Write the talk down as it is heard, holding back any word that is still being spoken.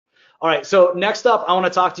All right, so next up, I want to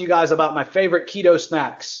talk to you guys about my favorite keto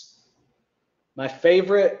snacks. My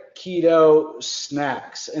favorite keto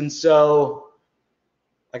snacks. And so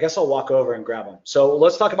I guess I'll walk over and grab them. So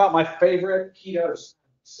let's talk about my favorite keto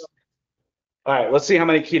snacks. All right, let's see how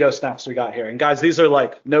many keto snacks we got here. And guys, these are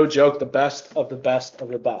like, no joke, the best of the best of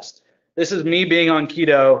the best. This is me being on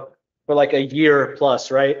keto for like a year plus,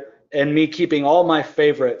 right? And me keeping all my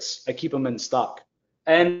favorites, I keep them in stock.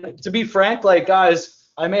 And to be frank, like guys,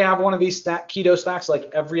 I may have one of these keto snacks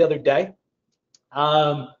like every other day.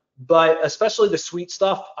 But especially the sweet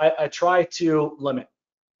stuff, I try to limit,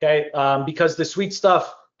 okay? Because the sweet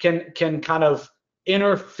stuff can kind of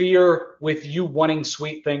interfere with you wanting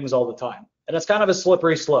sweet things all the time. And it's kind of a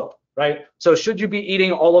slippery slope, right? So should you be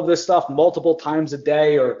eating all of this stuff multiple times a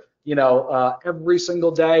day or, every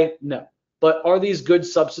single day? No. But are these good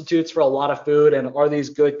substitutes for a lot of food, and are these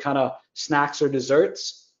good kind of snacks or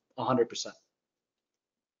desserts? 100%.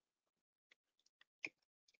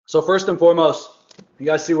 So first and foremost, you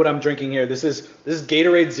guys see what I'm drinking here. This is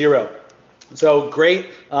Gatorade Zero. So great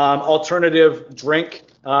alternative drink.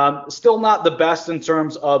 Still not the best in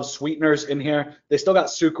terms of sweeteners in here. They still got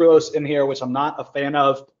sucrose in here, which I'm not a fan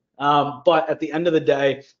of. But at the end of the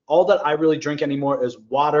day, all that I really drink anymore is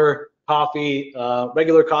water, coffee,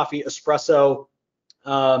 regular coffee, espresso,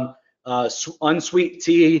 unsweet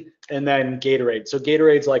tea, and then Gatorade. So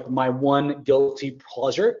Gatorade's like my one guilty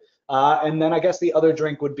pleasure. And then I guess the other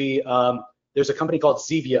drink would be, there's a company called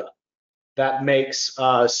Zevia that makes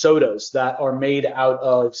sodas that are made out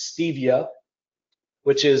of stevia,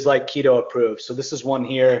 which is like keto approved. So this is one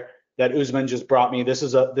here that Usman just brought me. This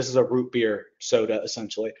is a root beer soda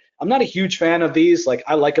essentially. I'm not a huge fan of these. Like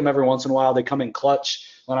I like them every once in a while. They come in clutch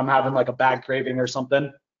when I'm having like a bad craving or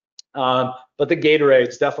something. But the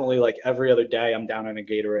Gatorade's definitely like every other day I'm down in a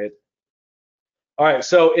Gatorade. All right,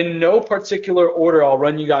 so in no particular order, I'll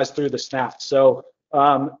run you guys through the snacks. So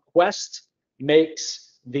Quest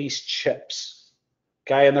makes these chips,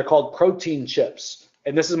 okay, and they're called protein chips.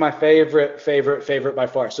 And this is my favorite by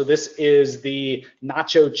far. So this is the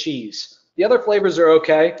nacho cheese. The other flavors are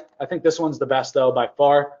okay. I think this one's the best though by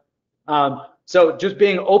far. So just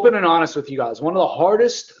being open and honest with you guys, one of the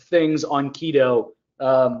hardest things on keto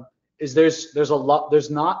is there's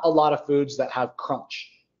not a lot of foods that have crunch.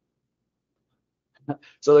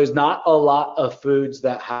 So there's not a lot of foods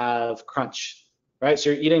that have crunch, right?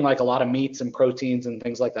 So you're eating like a lot of meats and proteins and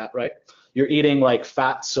things like that, right? You're eating like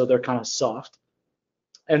fats, so they're kind of soft.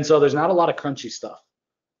 And so there's not a lot of crunchy stuff.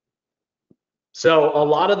 So a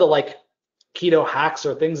lot of the like keto hacks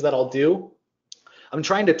or things that I'll do, I'm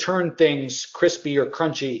trying to turn things crispy or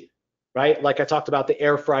crunchy, right? Like I talked about the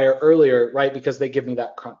air fryer earlier, right? Because they give me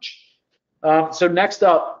that crunch. So next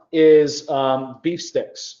up is beef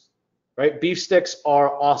sticks. Right? Beef sticks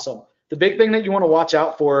are awesome. The big thing that you want to watch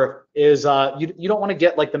out for is you don't want to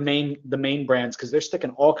get like the main brands because they're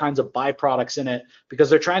sticking all kinds of byproducts in it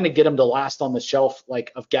because they're trying to get them to last on the shelf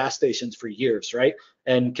like of gas stations for years, right?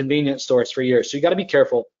 And convenience stores for years. So you got to be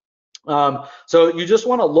careful. So you just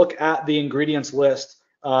want to look at the ingredients list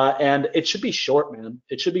and it should be short, man.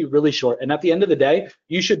 It should be really short. And at the end of the day,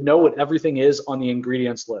 you should know what everything is on the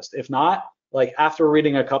ingredients list. If not, like after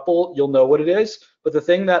reading a couple, you'll know what it is. But the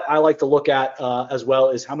thing that I like to look at as well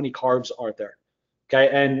is how many carbs are there. Okay,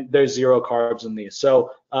 and there's 0 carbs in these.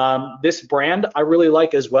 So this brand I really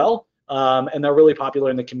like as well, and they're really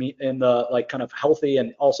popular in the like kind of healthy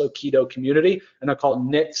and also keto community, and they're called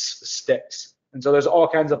Nix sticks. And so there's all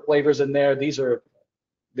kinds of flavors in there. These are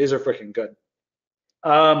freaking good.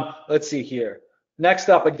 Let's see here. Next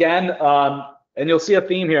up again, and you'll see a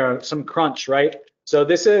theme here, some crunch, right? So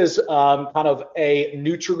this is kind of a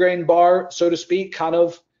Nutri-Grain bar, so to speak, kind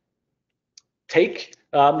of take.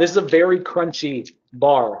 This is a very crunchy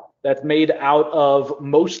bar that's made out of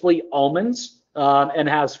mostly almonds and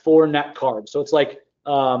has 4 net carbs. So it's like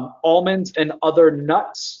almonds and other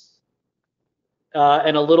nuts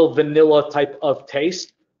and a little vanilla type of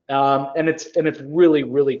taste. And it's really,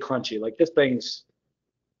 really crunchy. Like this thing's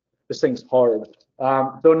hard.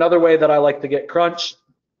 So another way that I like to get crunch.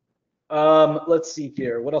 Let's see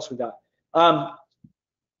here. What else we got?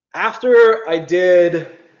 After I did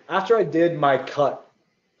my cut,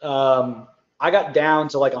 I got down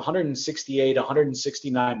to like 168,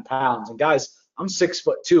 169 pounds. And guys, I'm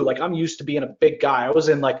 6'2". Like I'm used to being a big guy. I was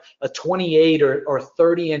in like a 28 or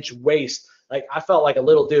 30-inch waist. Like I felt like a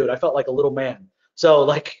little dude. I felt like a little man. So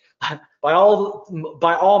like by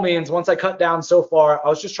all means, once I cut down so far, I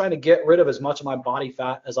was just trying to get rid of as much of my body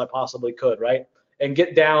fat as I possibly could, right? And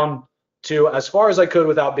get down to as far as I could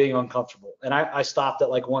without being uncomfortable. And I stopped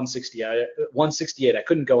at like 168. I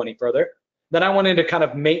couldn't go any further. Then I went into kind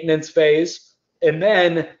of maintenance phase. And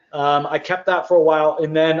then I kept that for a while,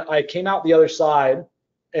 and then I came out the other side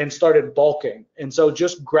and started bulking. And so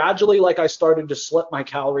just gradually, like I started to slip my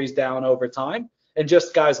calories down over time. And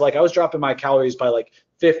just guys, like I was dropping my calories by like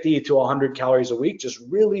 50 to 100 calories a week, just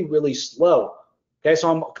really, really slow. Okay,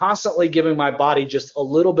 so I'm constantly giving my body just a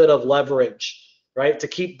little bit of leverage, right, to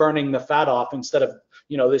keep burning the fat off instead of,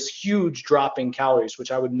 this huge drop in calories,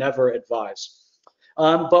 which I would never advise.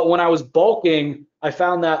 But when I was bulking, I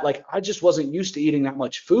found that like I just wasn't used to eating that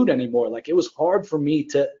much food anymore. Like it was hard for me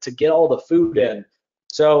to get all the food in.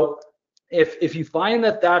 So if you find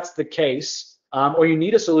that that's the case, or you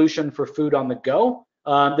need a solution for food on the go,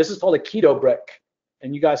 this is called a keto brick,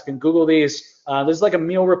 and you guys can Google these. This is like a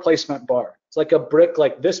meal replacement bar. It's like a brick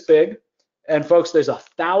like this big, and folks, there's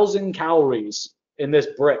 1,000 calories in this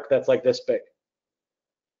brick that's like this big.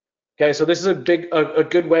 Okay, so this is a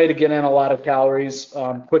good way to get in a lot of calories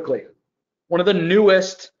quickly. One of the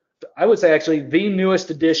newest, I would say actually the newest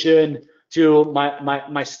addition to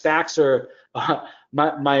my stacks or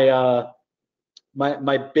my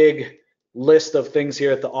big list of things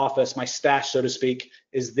here at the office, my stash, so to speak,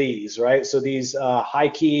 is these, right? So these high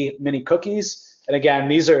key mini cookies, and again,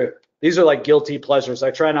 these are like guilty pleasures. I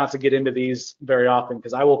try not to get into these very often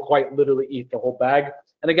because I will quite literally eat the whole bag.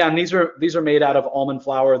 And again, these are made out of almond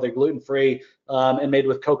flour. They're gluten-free and made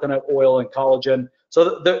with coconut oil and collagen.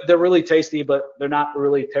 So they're really tasty, but they're not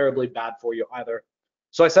really terribly bad for you either.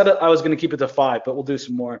 So I said I was going to keep it to 5, but we'll do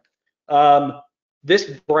some more.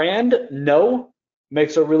 This brand, No,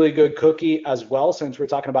 makes a really good cookie as well, since we're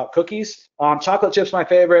talking about cookies. Chocolate chip's my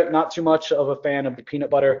favorite. Not too much of a fan of the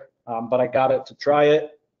peanut butter, but I got it to try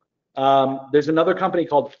it. There's another company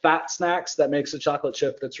called Fat Snacks that makes a chocolate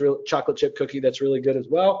chip cookie that's really good as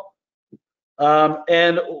well.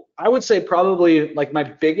 And I would say probably like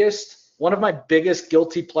one of my biggest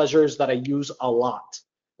guilty pleasures that I use a lot,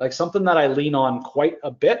 like something that I lean on quite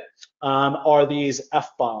a bit, are these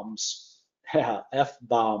F-bombs. Yeah,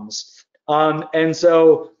 F-bombs. And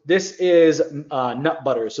so this is nut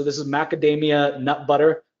butter. So this is macadamia nut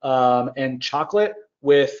butter and chocolate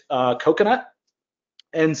with coconut.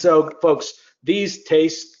 And so, folks, these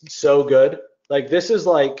taste so good. Like this is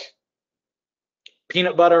like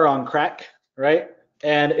peanut butter on crack, right?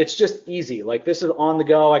 And it's just easy. Like this is on the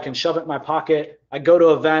go. I can shove it in my pocket. I go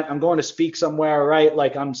to an event. I'm going to speak somewhere, right?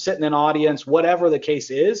 Like I'm sitting in an audience, whatever the case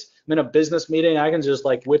is. I'm in a business meeting. I can just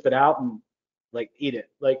like whip it out and like eat it.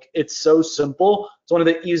 Like it's so simple. It's one of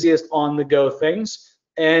the easiest on the go things.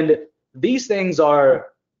 And these things are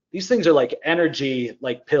like energy,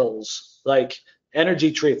 like pills, like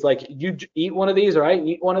energy treats. Like you eat one of these, or I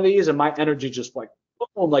eat one of these, and my energy just like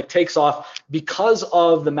boom, like takes off because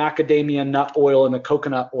of the macadamia nut oil and the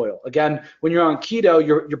coconut oil. Again, when you're on keto,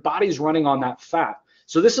 your body's running on that fat.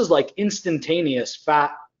 So this is like instantaneous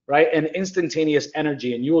fat, right? And instantaneous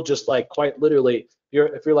energy, and you will just like quite literally,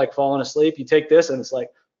 if you're like falling asleep, you take this, and it's like,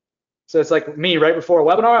 so it's like me right before a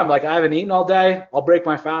webinar. I'm like, I haven't eaten all day. I'll break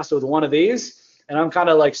my fast with one of these, and I'm kind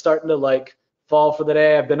of like starting to like fall for the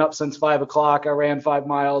day. I've been up since 5 o'clock. I ran 5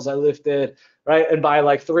 miles. I lifted, right? And by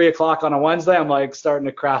like 3 o'clock on a Wednesday, I'm like starting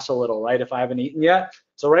to crash a little, right? If I haven't eaten yet.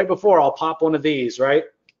 So right before, I'll pop one of these, right?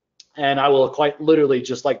 And I will quite literally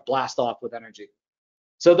just like blast off with energy.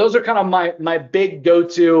 So those are kind of my big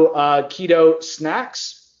go-to keto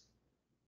snacks.